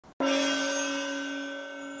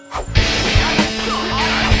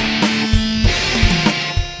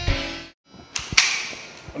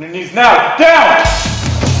On your knees now, down!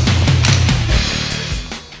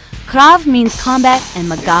 Krav means combat and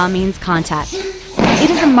Maga means contact. It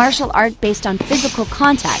is a martial art based on physical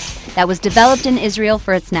contact that was developed in Israel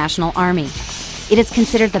for its national army. It is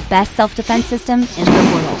considered the best self-defense system in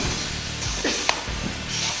the world.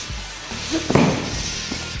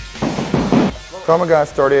 Krav Maga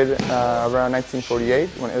started around 1948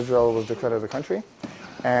 when Israel was declared as a country,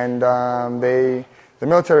 and the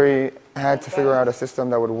military had to figure out a system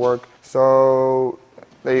that would work. So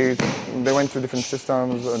they went through different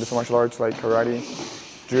systems, different martial arts like karate,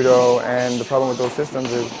 judo, and the problem with those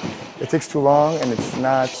systems is it takes too long and it's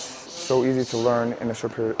not so easy to learn in a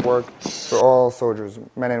short period of work for all soldiers,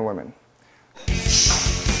 men and women.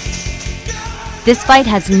 This fight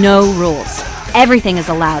has no rules. Everything is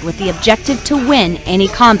allowed with the objective to win any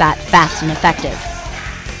combat fast and effective.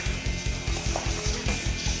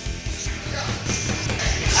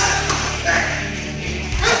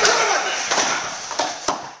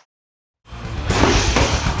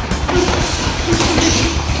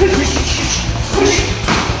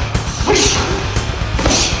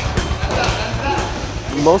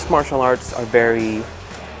 Most martial arts are very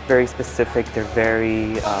specific. They're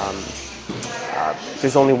very,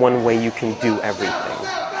 there's only one way you can do everything.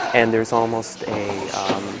 And there's almost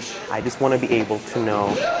I just want to be able to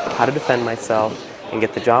know how to defend myself and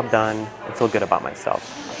get the job done and feel good about myself.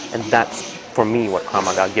 And that's, for me, what Krav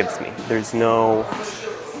Maga gives me. There's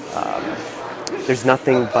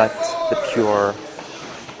nothing but the pure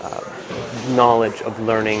knowledge of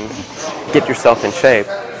learning, get yourself in shape,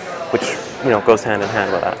 which, you know, goes hand in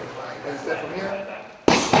hand with that.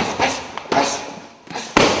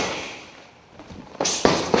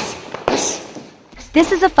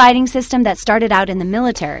 This is a fighting system that started out in the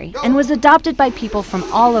military and was adopted by people from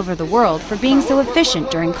all over the world for being so efficient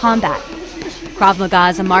during combat. Krav Maga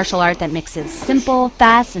is a martial art that mixes simple,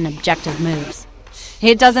 fast, and objective moves.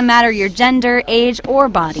 It doesn't matter your gender, age, or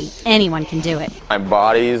body. Anyone can do it. My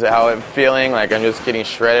body's how I'm feeling, like I'm just getting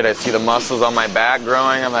shredded. I see the muscles on my back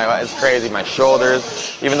growing. I'm like, oh, it's crazy. My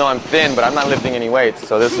shoulders, even though I'm thin, but I'm not lifting any weights,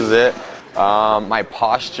 so this is it. My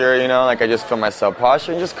posture, you know, like I just feel myself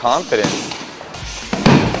posture and just confidence.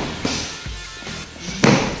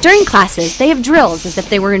 During classes, they have drills as if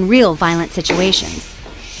they were in real violent situations.